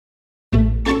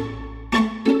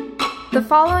The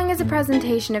following is a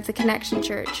presentation of the Connection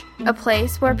Church, a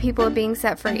place where people are being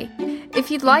set free.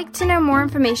 If you'd like to know more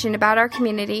information about our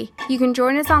community, you can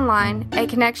join us online at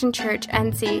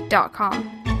connectionchurchnc.com.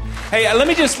 Hey, let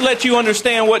me just let you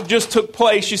understand what just took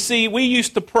place. You see, we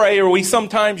used to pray, or we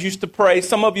sometimes used to pray.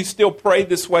 Some of you still pray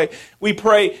this way. We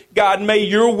pray, God, may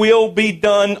your will be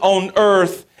done on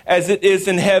earth as it is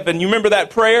in heaven. You remember that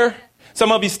prayer?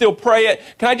 Some of you still pray it.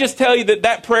 Can I just tell you that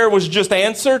that prayer was just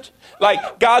answered?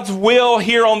 Like God's will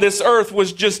here on this earth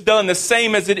was just done the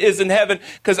same as it is in heaven.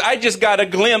 Because I just got a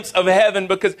glimpse of heaven,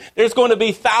 because there's going to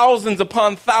be thousands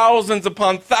upon thousands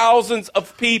upon thousands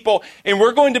of people. And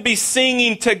we're going to be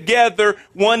singing together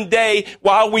one day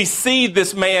while we see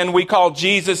this man we call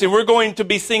Jesus. And we're going to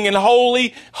be singing,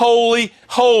 holy, holy,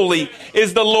 holy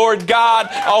is the Lord God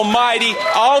Almighty,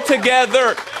 all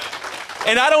together.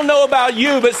 And I don't know about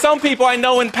you, but some people I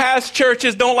know in past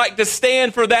churches don't like to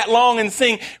stand for that long and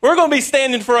sing. We're going to be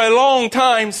standing for a long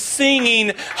time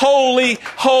singing, holy,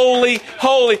 holy,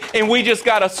 holy. And we just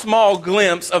got a small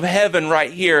glimpse of heaven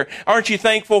right here. Aren't you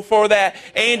thankful for that?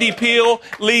 Andy Peel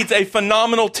leads a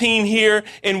phenomenal team here,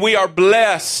 and we are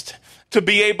blessed to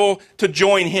be able to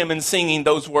join him in singing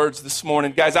those words this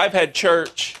morning. Guys, I've had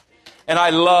church, and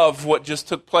I love what just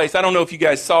took place. I don't know if you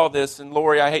guys saw this, and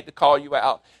Lori, I hate to call you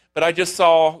out, but I just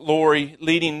saw Lori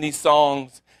leading these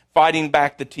songs, fighting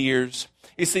back the tears.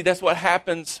 You see, that's what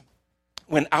happens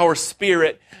when our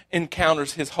spirit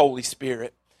encounters His Holy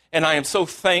Spirit. And I am so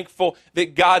thankful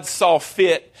that God saw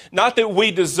fit, not that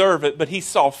we deserve it, but He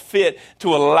saw fit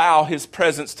to allow His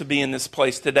presence to be in this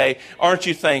place today. Aren't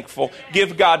you thankful?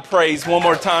 Give God praise one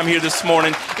more time here this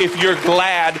morning if you're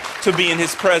glad to be in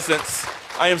His presence.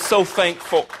 I am so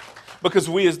thankful, because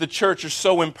we as the church are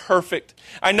so imperfect.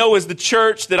 I know as the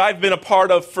church that I've been a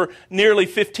part of for nearly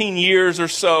 15 years or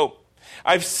so,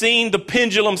 I've seen the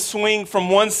pendulum swing from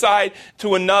one side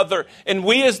to another. And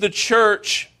we as the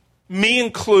church, me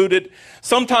included,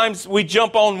 sometimes we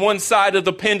jump on one side of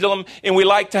the pendulum and we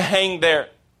like to hang there.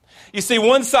 You see,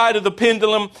 one side of the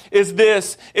pendulum is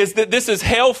that this is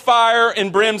hellfire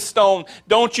and brimstone.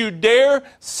 Don't you dare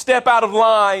step out of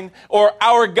line, or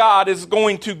our God is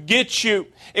going to get you.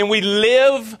 And we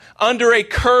live under a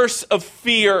curse of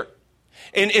fear.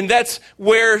 And that's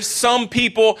where some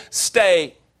people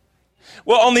stay.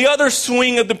 Well, on the other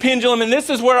swing of the pendulum, and this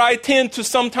is where I tend to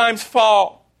sometimes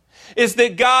fall, is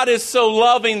that God is so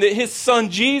loving, that His Son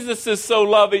Jesus is so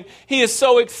loving. He is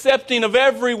so accepting of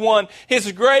everyone.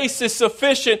 His grace is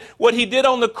sufficient. What He did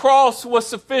on the cross was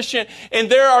sufficient. And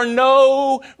there are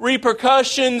no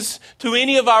repercussions to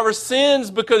any of our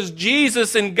sins, because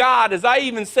Jesus and God, as I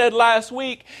even said last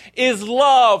week, is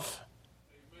love.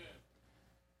 Amen.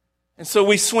 And so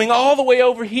we swing all the way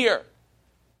over here.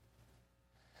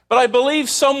 But I believe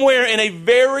somewhere in a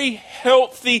very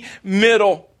healthy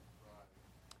middle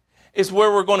is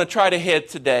where we're going to try to head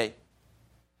today.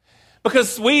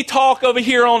 Because we talk over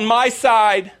here on my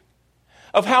side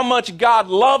of how much God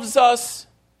loves us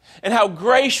and how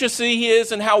gracious He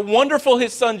is and how wonderful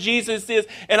His Son Jesus is.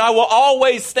 And I will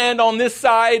always stand on this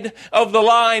side of the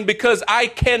line, because I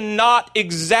cannot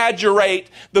exaggerate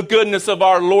the goodness of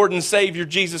our Lord and Savior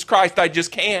Jesus Christ. I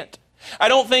just can't. I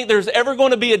don't think there's ever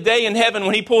going to be a day in heaven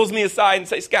when He pulls me aside and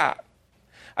says, Scott,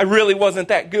 I really wasn't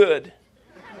that good.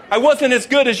 I wasn't as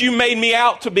good as you made me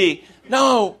out to be.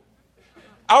 No.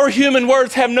 Our human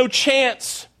words have no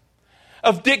chance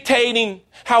of dictating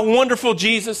how wonderful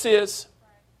Jesus is.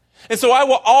 And so I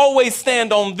will always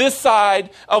stand on this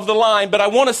side of the line. But I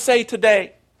want to say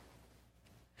today,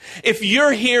 if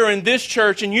you're here in this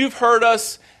church and you've heard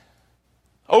us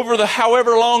over the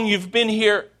however long you've been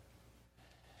here,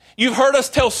 you've heard us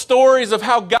tell stories of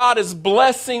how God is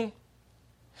blessing,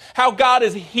 how God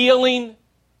is healing,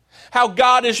 how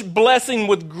God is blessing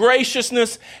with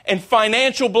graciousness and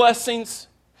financial blessings.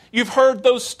 You've heard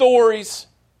those stories.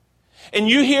 And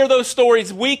you hear those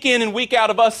stories week in and week out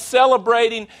of us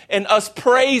celebrating and us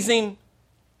praising.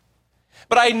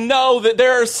 But I know that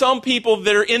there are some people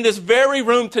that are in this very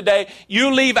room today.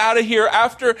 You leave out of here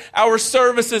after our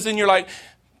services and you're like,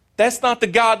 that's not the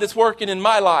God that's working in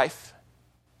my life.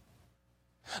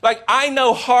 Like, I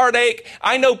know heartache,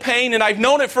 I know pain, and I've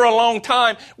known it for a long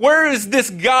time. Where is this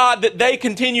God that they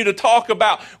continue to talk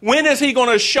about? When is He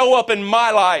going to show up in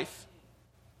my life?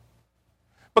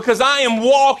 Because I am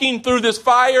walking through this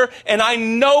fire, and I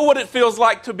know what it feels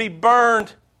like to be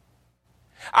burned.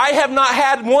 I have not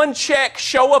had one check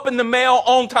show up in the mail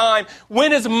on time.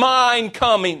 When is mine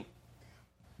coming?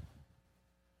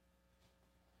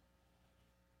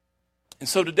 And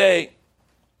so today,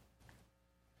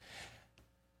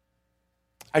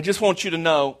 I just want you to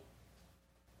know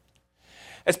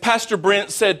As Pastor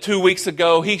Brent said 2 weeks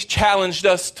ago, he challenged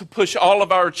us to push all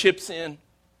of our chips in,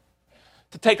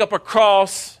 to take up a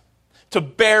cross, to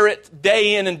bear it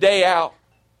day in and day out.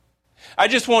 I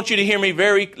just want you to hear me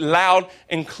very loud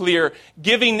and clear.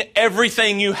 Giving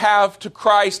everything you have to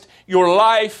Christ, your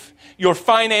life, your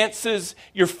finances,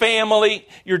 your family,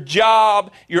 your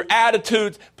job, your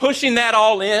attitudes, pushing that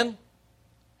all in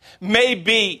may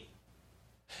be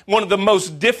one of the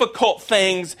most difficult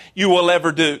things you will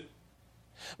ever do.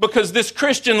 Because this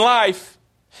Christian life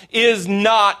is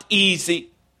not easy.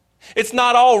 It's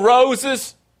not all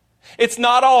roses. It's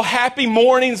not all happy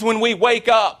mornings when we wake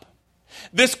up.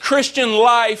 This Christian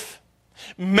life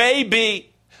may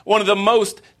be one of the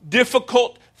most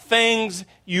difficult things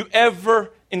you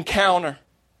ever encounter.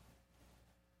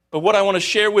 But what I want to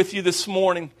share with you this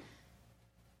morning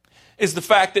is the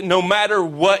fact that no matter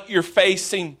what you're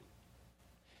facing,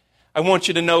 I want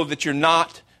you to know that you're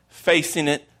not facing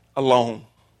it alone.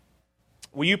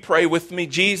 Will you pray with me?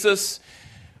 Jesus,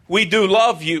 we do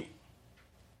love you.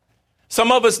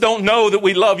 Some of us don't know that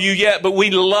we love you yet, but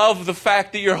we love the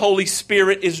fact that your Holy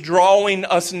Spirit is drawing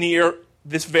us near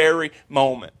this very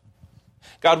moment.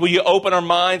 God, will you open our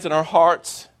minds and our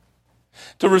hearts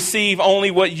to receive only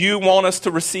what you want us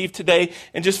to receive today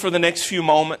and just for the next few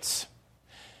moments?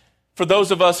 For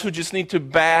those of us who just need to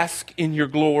bask in your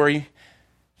glory,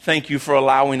 thank you for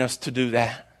allowing us to do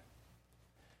that.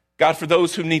 God, for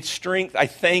those who need strength, I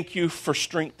thank you for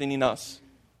strengthening us.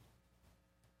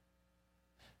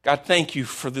 God, thank you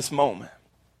for this moment.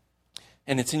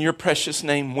 And it's in your precious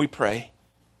name we pray.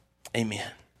 Amen.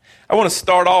 I want to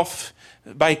start off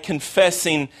by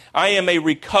confessing I am a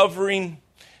recovering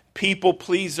people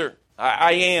pleaser.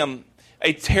 I am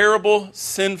a terrible,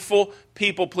 sinful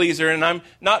people pleaser, and I'm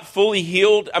not fully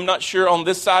healed. I'm not sure on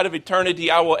this side of eternity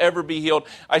I will ever be healed.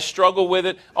 I struggle with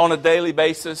it on a daily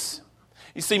basis.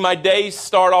 You see, my days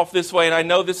start off this way, and I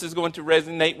know this is going to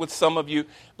resonate with some of you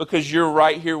because you're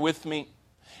right here with me.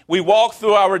 We walk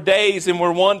through our days and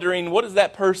we're wondering, what is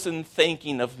that person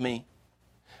thinking of me?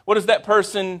 What is that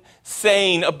person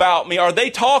saying about me? Are they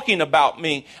talking about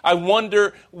me? I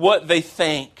wonder what they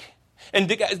think. And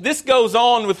this goes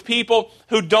on with people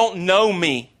who don't know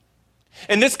me.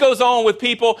 And this goes on with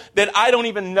people that I don't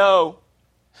even know.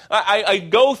 I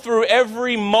go through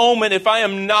every moment, if I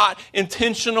am not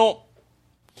intentional,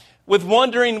 with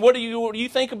wondering, what do you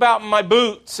think about my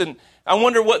boots? And I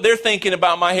wonder what they're thinking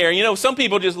about my hair. You know, some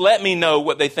people just let me know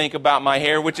what they think about my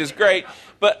hair, which is great.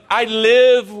 But I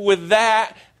live with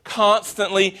that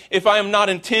constantly if I am not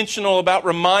intentional about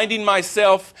reminding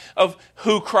myself of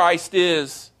who Christ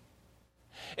is.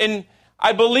 And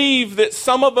I believe that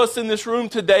some of us in this room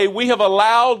today, we have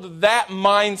allowed that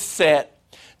mindset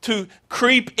to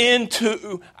creep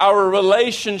into our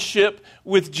relationship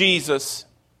with Jesus.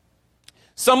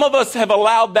 Some of us have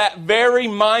allowed that very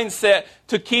mindset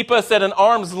to keep us at an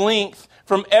arm's length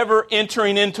from ever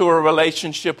entering into a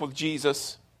relationship with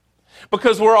Jesus.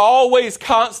 Because we're always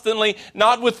constantly,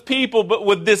 not with people, but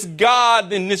with this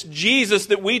God and this Jesus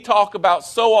that we talk about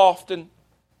so often.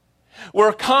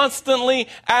 We're constantly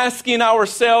asking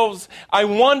ourselves, I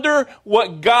wonder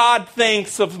what God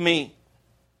thinks of me.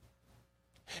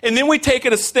 And then we take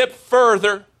it a step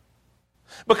further.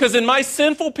 Because in my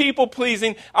sinful people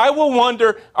pleasing, I will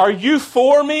wonder, are you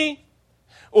for me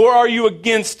or are you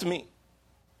against me?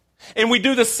 And we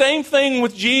do the same thing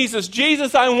with Jesus.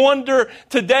 Jesus, I wonder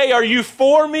today, are you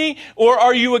for me or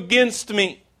are you against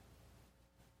me?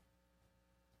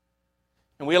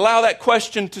 And we allow that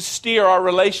question to steer our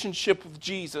relationship with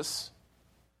Jesus.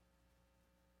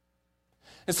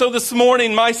 And so this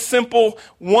morning, my simple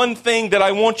one thing that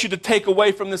I want you to take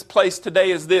away from this place today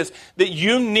is this, that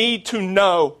you need to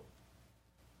know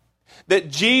that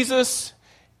Jesus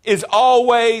is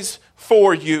always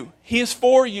for you. He is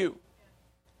for you.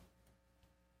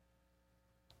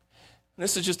 And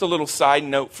this is just a little side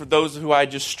note for those who I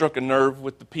just struck a nerve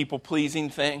with the people-pleasing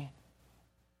thing.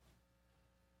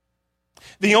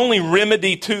 The only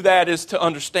remedy to that is to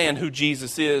understand who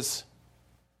Jesus is.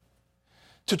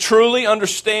 To truly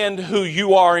understand who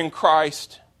you are in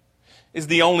Christ is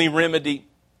the only remedy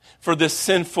for this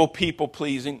sinful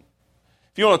people-pleasing.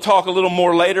 If you want to talk a little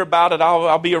more later about it,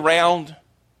 I'll be around.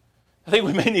 I think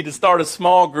we may need to start a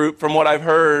small group from what I've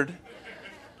heard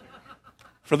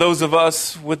for those of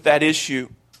us with that issue.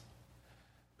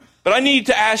 But I need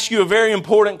to ask you a very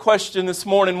important question this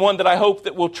morning, one that I hope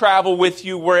that will travel with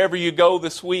you wherever you go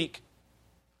this week.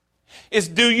 Is,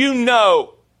 do you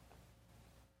know?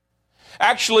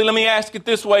 Actually, let me ask it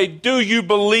this way. Do you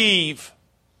believe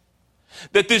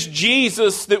that this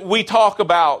Jesus that we talk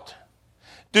about,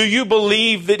 do you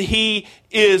believe that He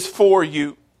is for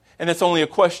you? And it's only a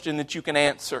question that you can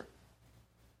answer.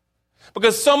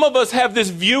 Because some of us have this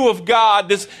view of God,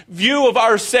 this view of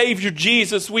our Savior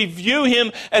Jesus. We view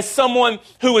Him as someone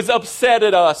who is upset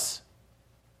at us.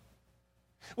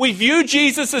 We view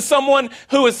Jesus as someone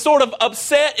who is sort of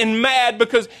upset and mad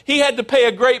because He had to pay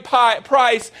a great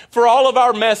price for all of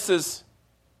our messes.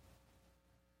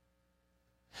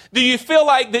 Do you feel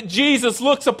like that Jesus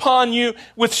looks upon you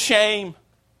with shame?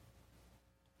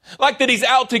 Like that He's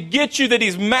out to get you, that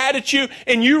He's mad at you,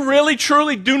 and you really,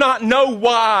 truly do not know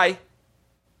why?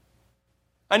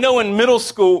 I know in middle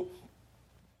school,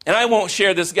 and I won't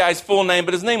share this guy's full name,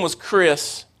 but his name was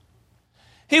Chris.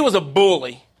 He was a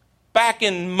bully back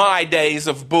in my days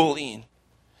of bullying.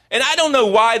 And I don't know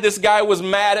why this guy was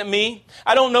mad at me.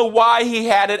 I don't know why he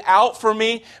had it out for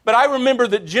me. But I remember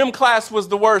that gym class was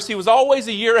the worst. He was always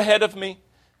a year ahead of me.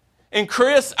 And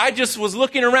Chris, I just was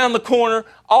looking around the corner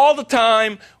all the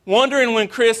time, wondering when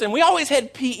Chris, and we always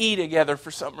had PE together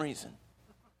for some reason.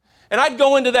 And I'd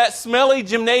go into that smelly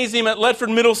gymnasium at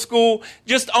Ledford Middle School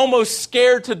just almost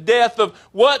scared to death of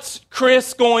what's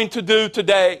Chris going to do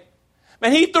today.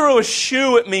 Man, he threw a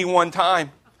shoe at me one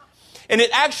time. And it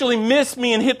actually missed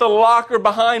me and hit the locker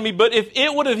behind me. But if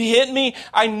it would have hit me,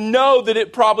 I know that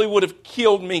it probably would have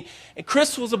killed me. And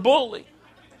Chris was a bully.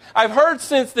 I've heard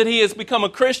since that he has become a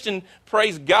Christian.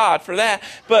 Praise God for that.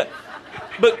 But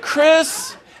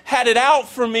Chris had it out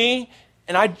for me,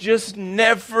 and I just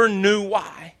never knew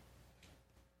why.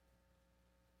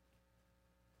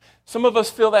 Some of us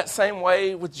feel that same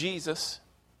way with Jesus.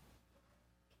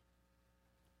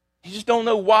 You just don't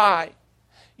know why.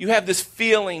 You have this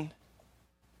feeling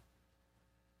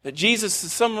that Jesus, for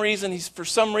some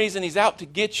reason, He's out to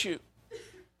get you.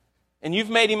 And you've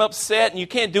made Him upset, and you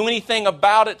can't do anything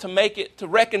about it to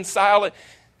reconcile it.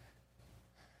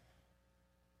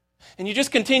 And you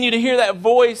just continue to hear that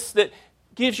voice that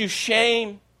gives you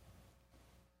shame.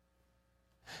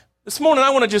 This morning, I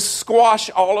want to just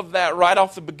squash all of that right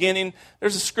off the beginning.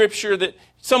 There's a scripture that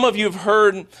some of you have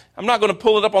heard. And I'm not going to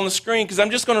pull it up on the screen because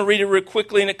I'm just going to read it real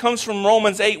quickly. And it comes from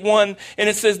Romans 8:1. And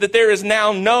it says that there is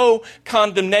now no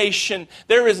condemnation.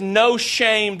 There is no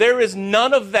shame. There is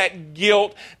none of that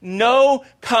guilt. No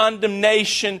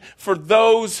condemnation for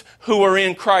those who are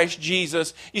in Christ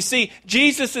Jesus. You see,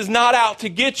 Jesus is not out to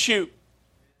get you.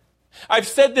 I've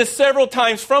said this several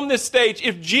times from this stage.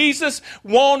 If Jesus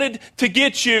wanted to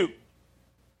get you,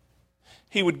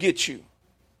 He would get you.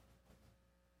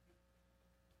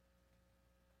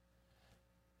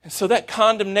 And so that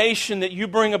condemnation that you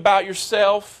bring about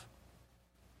yourself,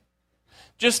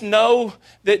 just know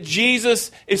that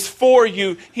Jesus is for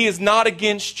you. He is not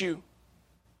against you.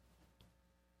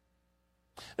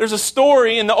 There's a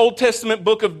story in the Old Testament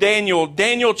book of Daniel,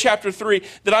 Daniel chapter 3,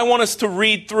 that I want us to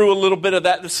read through a little bit of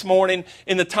that this morning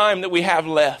in the time that we have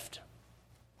left.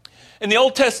 In the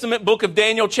Old Testament book of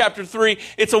Daniel chapter 3,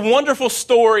 it's a wonderful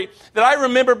story that I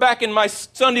remember back in my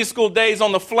Sunday school days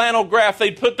on the flannel graph.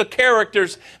 They'd put the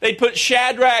characters, they'd put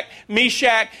Shadrach,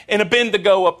 Meshach, and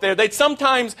Abednego up there. They'd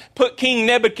sometimes put King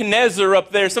Nebuchadnezzar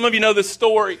up there. Some of you know this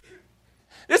story.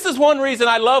 This is one reason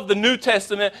I love the New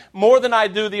Testament more than I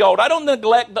do the Old. I don't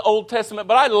neglect the Old Testament,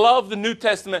 but I love the New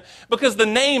Testament because the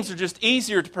names are just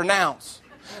easier to pronounce.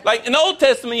 Like in the Old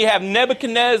Testament, you have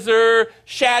Nebuchadnezzar,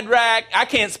 Shadrach, I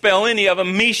can't spell any of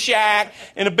them, Meshach,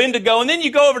 and Abednego. And then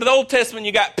you go over to the Old Testament,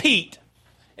 you got Pete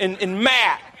and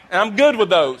Matt, and I'm good with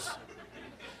those.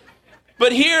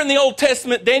 But here in the Old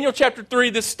Testament, Daniel chapter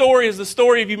 3, this story is the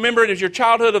story, if you remember it as your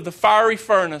childhood, of the fiery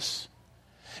furnace.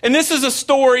 And this is a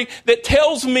story that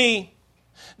tells me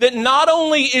that not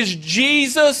only is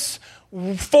Jesus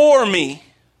for me,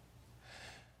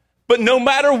 but no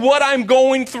matter what I'm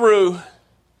going through,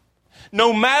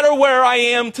 no matter where I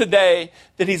am today,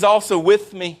 that He's also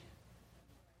with me.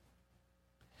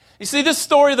 You see, this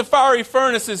story of the fiery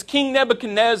furnace is King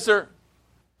Nebuchadnezzar.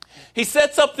 He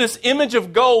sets up this image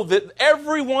of gold that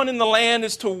everyone in the land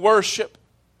is to worship.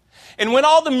 And when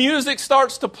all the music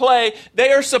starts to play,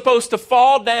 they are supposed to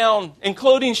fall down,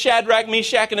 including Shadrach,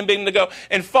 Meshach, and Abednego,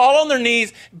 and fall on their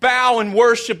knees, bow, and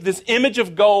worship this image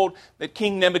of gold that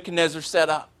King Nebuchadnezzar set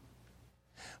up.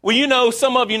 Well, you know,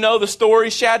 some of you know the story.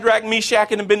 Shadrach,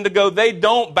 Meshach, and Abednego, they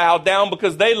don't bow down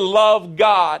because they love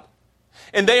God.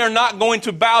 And they are not going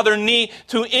to bow their knee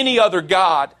to any other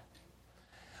god.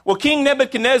 Well, King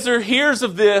Nebuchadnezzar hears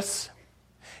of this,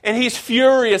 and he's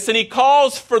furious, and he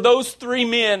calls for those three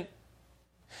men.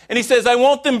 And he says,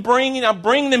 I'll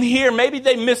bring them here. Maybe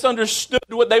they misunderstood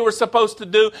what they were supposed to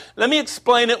do. Let me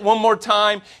explain it one more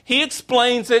time. He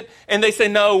explains it, and they say,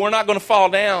 no, we're not going to fall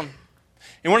down.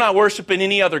 And we're not worshiping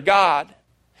any other god.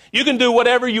 You can do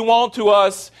whatever you want to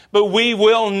us, but we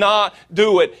will not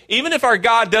do it. Even if our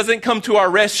God doesn't come to our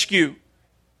rescue.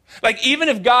 Like even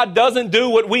if God doesn't do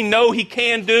what we know He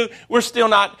can do, we're still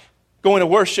not going to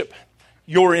worship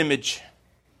your image.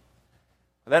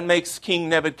 That makes King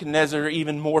Nebuchadnezzar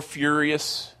even more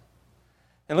furious.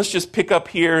 And let's just pick up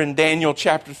here in Daniel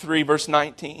chapter 3, verse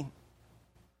 19.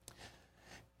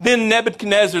 Then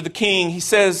Nebuchadnezzar the king, he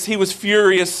says he was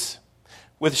furious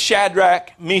with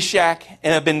Shadrach, Meshach,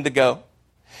 and Abednego.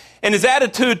 And his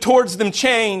attitude towards them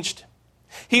changed.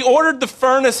 He ordered the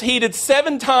furnace heated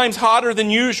 7 times hotter than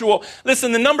usual.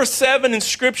 Listen, the number 7 in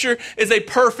Scripture is a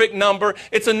perfect number.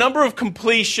 It's a number of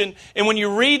completion. And when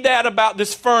you read that about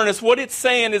this furnace, what it's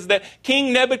saying is that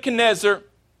King Nebuchadnezzar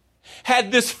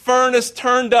had this furnace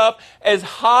turned up as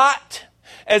hot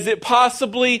as it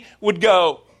possibly would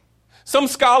go. Some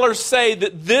scholars say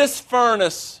that this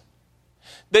furnace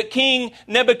that King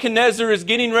Nebuchadnezzar is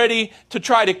getting ready to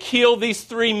try to kill these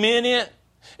 3 men in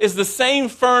is the same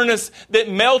furnace that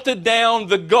melted down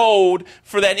the gold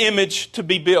for that image to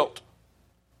be built.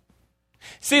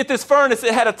 See, at this furnace,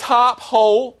 it had a top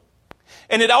hole,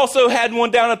 and it also had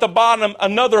one down at the bottom,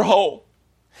 another hole.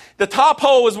 The top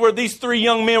hole is where these 3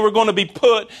 young men were going to be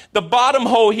put. The bottom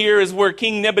hole here is where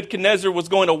King Nebuchadnezzar was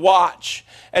going to watch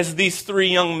as these 3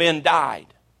 young men died.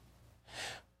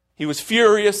 He was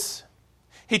furious.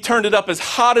 He turned it up as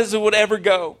hot as it would ever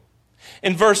go.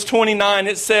 In verse 29,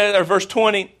 it says, or verse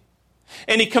 20,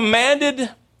 and he commanded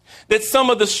that some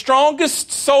of the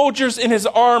strongest soldiers in his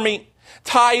army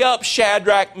tie up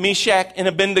Shadrach, Meshach, and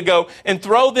Abednego and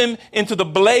throw them into the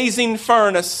blazing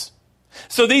furnace.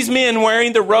 So these men,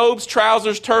 wearing the robes,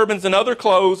 trousers, turbans, and other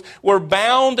clothes, were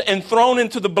bound and thrown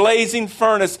into the blazing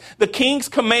furnace. The king's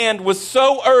command was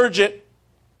so urgent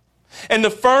and the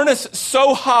furnace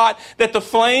so hot that the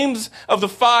flames of the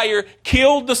fire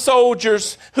killed the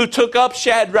soldiers who took up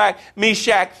Shadrach,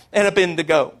 Meshach, and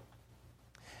Abednego.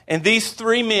 And these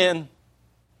 3 men,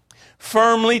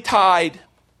 firmly tied,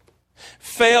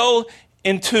 fell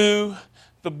into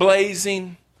the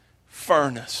blazing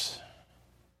furnace.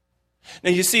 Now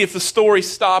you see, if the story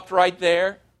stopped right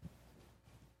there,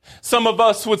 some of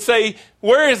us would say,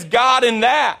 where is God in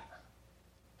that?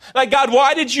 Like, God,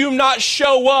 why did you not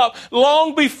show up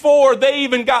long before they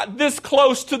even got this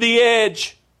close to the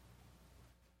edge?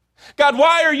 God,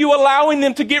 why are you allowing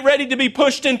them to get ready to be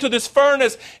pushed into this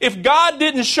furnace? If God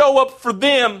didn't show up for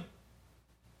them,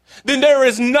 then there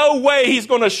is no way He's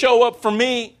going to show up for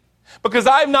me, because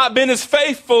I've not been as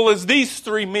faithful as these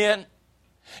 3 men.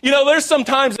 You know, there's some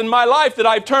times in my life that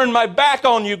I've turned my back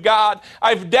on you, God.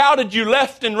 I've doubted you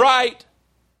left and right.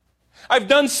 I've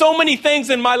done so many things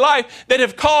in my life that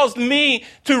have caused me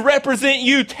to represent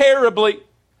you terribly.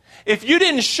 If you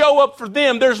didn't show up for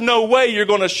them, there's no way you're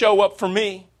going to show up for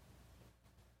me.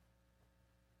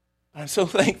 I'm so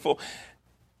thankful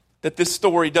that this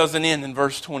story doesn't end in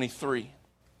verse 23. You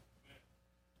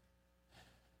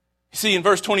see, in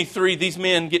verse 23, these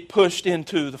men get pushed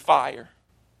into the fire.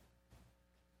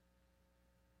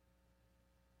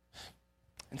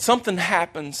 And something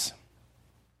happens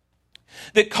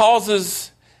that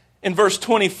causes, in verse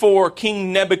 24,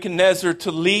 King Nebuchadnezzar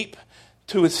to leap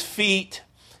to his feet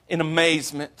in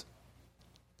amazement.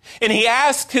 And he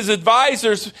asked his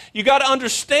advisors, you got to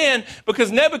understand,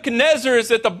 because Nebuchadnezzar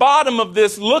is at the bottom of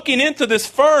this, looking into this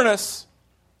furnace.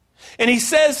 And he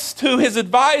says to his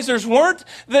advisors, weren't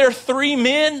there 3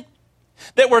 men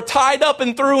that were tied up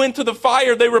and threw into the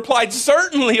fire? They replied,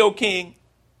 certainly, O king.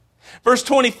 Verse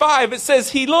 25, it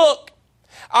says, look,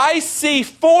 I see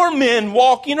 4 men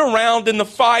walking around in the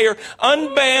fire,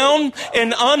 unbound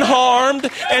and unharmed,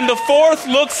 and the 4th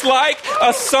looks like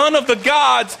a son of the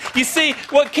gods. You see,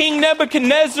 what King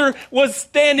Nebuchadnezzar was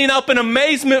standing up in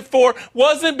amazement for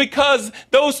wasn't because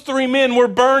those 3 men were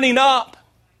burning up.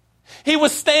 He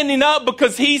was standing up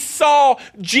because he saw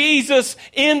Jesus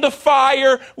in the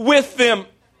fire with them.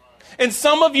 And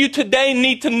some of you today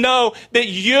need to know that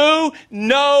you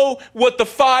know what the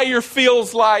fire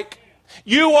feels like.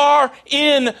 You are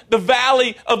in the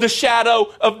valley of the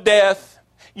shadow of death.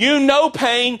 You know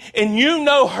pain and you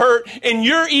know hurt, and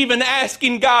you're even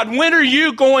asking God, when are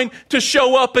you going to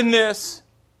show up in this?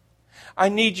 I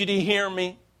need you to hear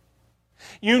me.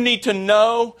 You need to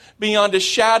know beyond a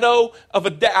shadow of a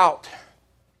doubt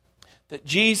that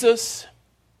Jesus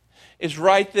is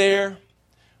right there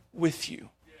with you.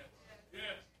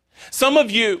 Some of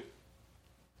you,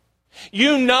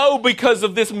 you know, because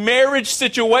of this marriage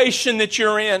situation that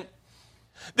you're in,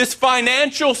 this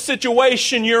financial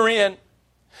situation you're in,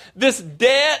 this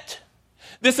debt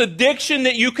this addiction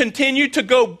that you continue to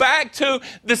go back to,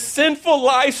 the sinful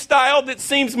lifestyle that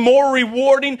seems more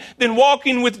rewarding than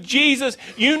walking with Jesus,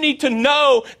 you need to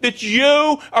know that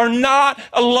you are not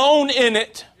alone in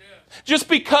it. Just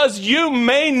because you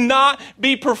may not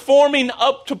be performing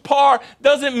up to par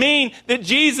doesn't mean that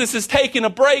Jesus is taking a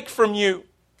break from you.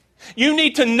 You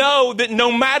need to know that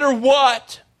no matter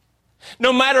what,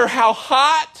 no matter how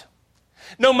hot,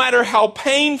 no matter how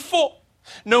painful,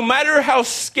 no matter how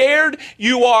scared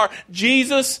you are,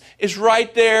 Jesus is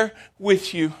right there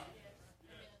with you.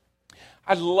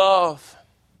 I love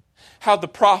how the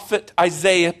prophet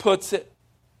Isaiah puts it.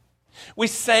 We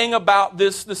sang about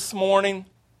this morning.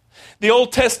 The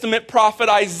Old Testament prophet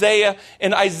Isaiah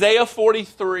in Isaiah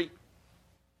 43.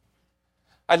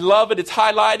 I love it. It's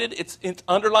highlighted. It's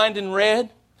underlined in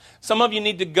red. Some of you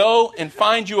need to go and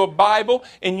find you a Bible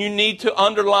and you need to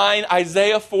underline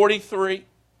Isaiah 43.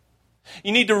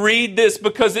 You need to read this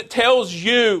because it tells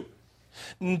you,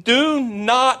 do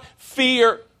not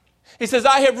fear. He says,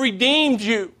 I have redeemed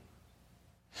you.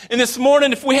 And this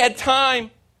morning, if we had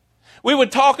time, we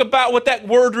would talk about what that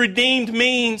word redeemed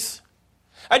means.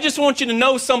 I just want you to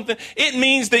know something. It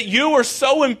means that you are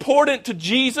so important to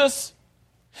Jesus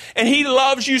and He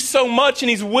loves you so much and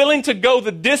He's willing to go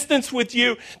the distance with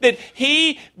you that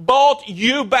He bought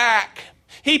you back.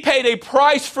 He paid a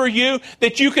price for you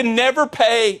that you can never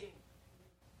pay.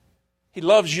 He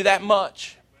loves you that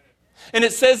much. And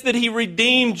it says that He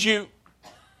redeemed you.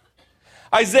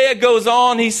 Isaiah goes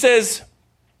on, he says,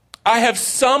 I have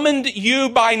summoned you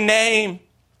by name.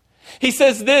 He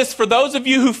says this, for those of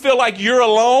you who feel like you're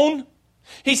alone,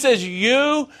 He says,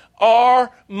 you are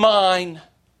mine.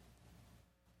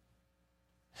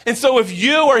 And so if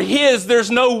you are His,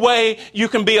 there's no way you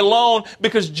can be alone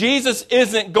because Jesus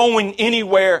isn't going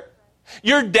anywhere.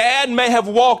 Your dad may have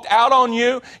walked out on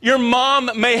you. Your mom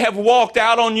may have walked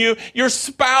out on you. Your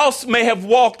spouse may have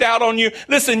walked out on you.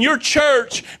 Listen, your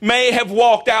church may have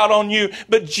walked out on you,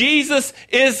 but Jesus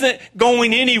isn't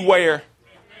going anywhere.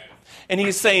 And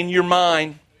He's saying, you're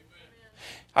mine.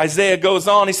 Isaiah goes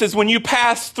on. He says, when you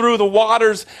pass through the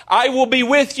waters, I will be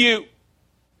with you.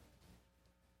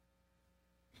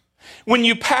 When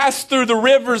you pass through the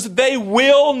rivers, they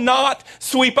will not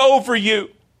sweep over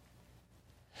you.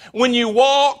 When you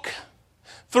walk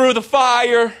through the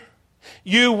fire,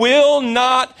 you will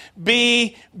not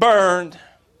be burned.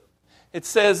 It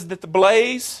says that the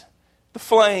blaze, the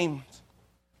flame,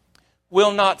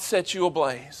 will not set you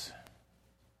ablaze.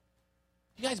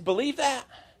 You guys believe that?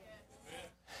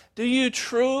 Do you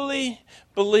truly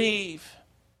believe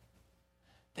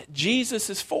that Jesus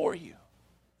is for you?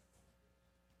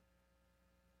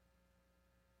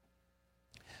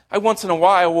 I once in a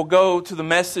while will go to the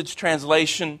Message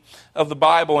translation of the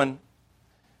Bible, and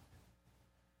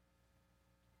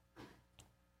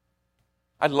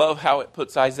I love how it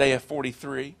puts Isaiah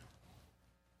 43.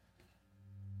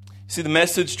 See, the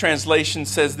Message translation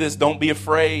says this, don't be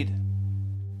afraid.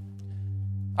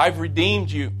 I've redeemed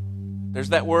you. There's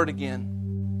that word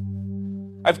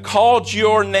again. I've called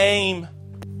your name,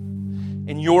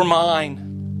 and you're mine.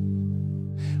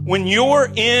 When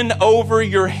you're in over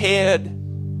your head,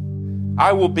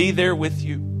 I will be there with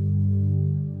you.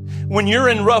 When you're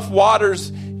in rough waters,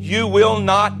 you will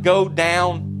not go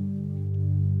down.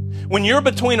 When you're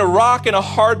between a rock and a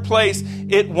hard place,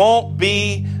 it won't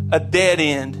be a dead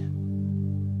end.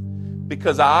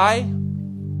 Because I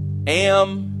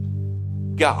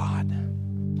am God.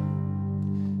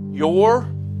 Your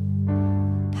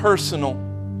personal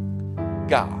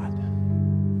God.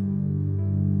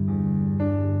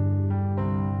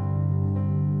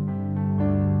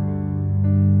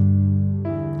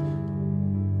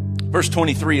 Verse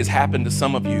 23 has happened to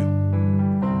some of you,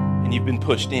 and you've been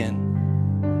pushed in.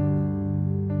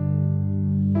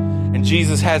 And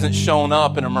Jesus hasn't shown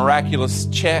up in a miraculous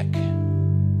check.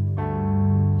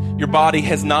 Your body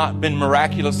has not been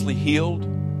miraculously healed.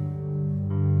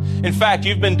 In fact,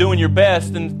 you've been doing your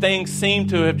best, and things seem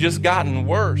to have just gotten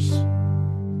worse.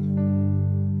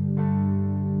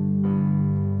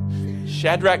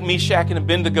 Shadrach, Meshach, and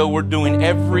Abednego were doing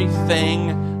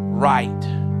everything right.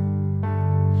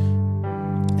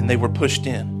 And they were pushed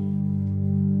in.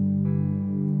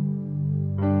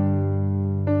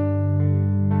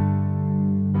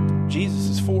 Jesus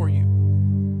is for you.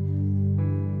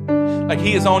 Like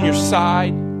He is on your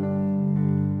side.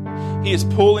 He is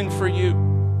pulling for you.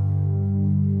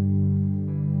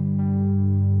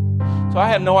 So I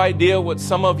have no idea what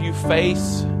some of you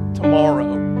face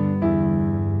tomorrow.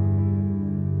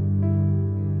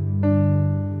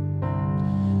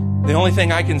 The only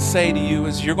thing I can say to you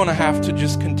is you're going to have to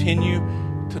just continue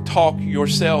to talk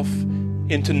yourself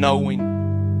into knowing.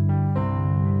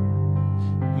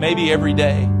 maybe every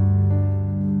day,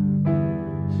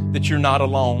 that you're not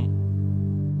alone.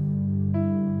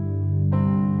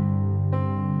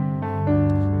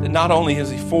 That not only is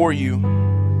He for you,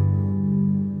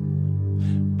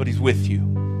 but He's with you.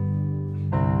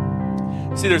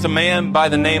 See, there's a man by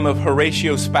the name of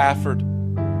Horatio Spafford.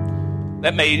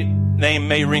 That name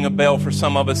may ring a bell for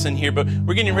some of us in here, but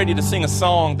we're getting ready to sing a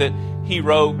song that he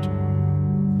wrote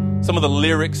some of the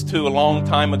lyrics to a long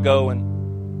time ago.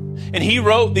 And he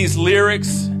wrote these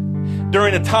lyrics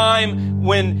during a time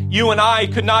when you and I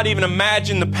could not even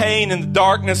imagine the pain and the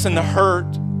darkness and the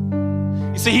hurt.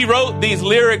 You see, he wrote these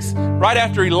lyrics right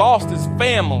after he lost his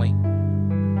family.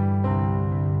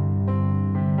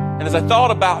 And as I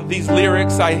thought about these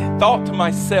lyrics, I thought to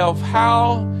myself,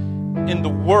 how in the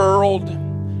world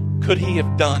could he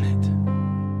have done it?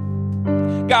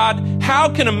 God, how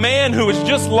can a man who has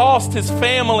just lost his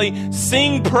family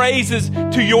sing praises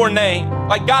to your name?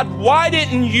 Like, God, why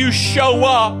didn't you show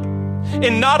up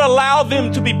and not allow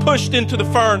them to be pushed into the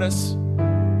furnace?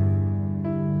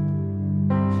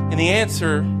 And the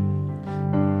answer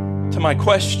to my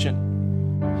question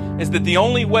is that the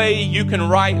only way you can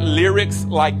write lyrics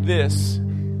like this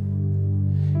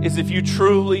is if you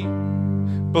truly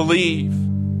believe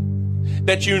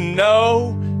that you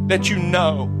know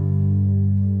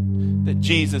that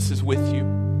Jesus is with you.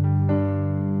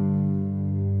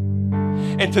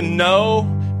 And to know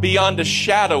beyond a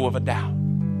shadow of a doubt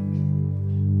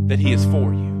that He is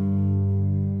for you.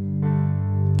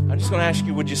 I'm just going to ask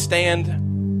you, would you stand?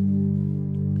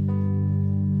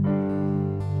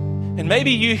 And maybe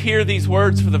you hear these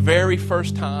words for the very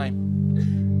first time.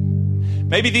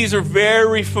 Maybe these are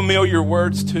very familiar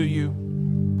words to you.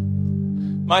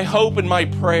 My hope and my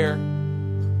prayer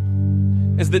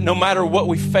is that no matter what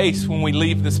we face when we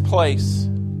leave this place,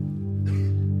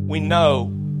 we know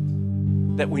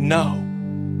that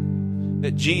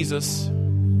Jesus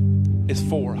is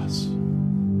for us.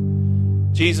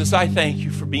 Jesus, I thank you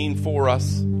for being for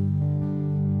us.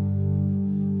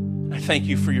 I thank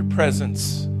you for your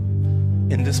presence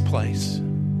in this place.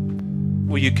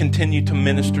 Will you continue to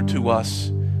minister to us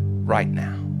right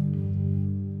now?